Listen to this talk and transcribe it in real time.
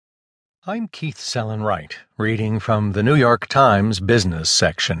I'm Keith Sellenwright, reading from the New York Times business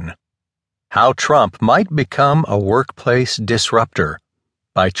section. How Trump Might Become a Workplace Disruptor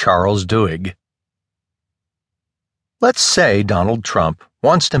by Charles Duhigg. Let's say Donald Trump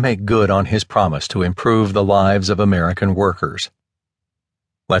wants to make good on his promise to improve the lives of American workers.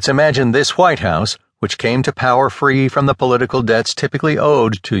 Let's imagine this White House, which came to power free from the political debts typically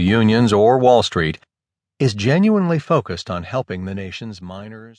owed to unions or Wall Street, is genuinely focused on helping the nation's miners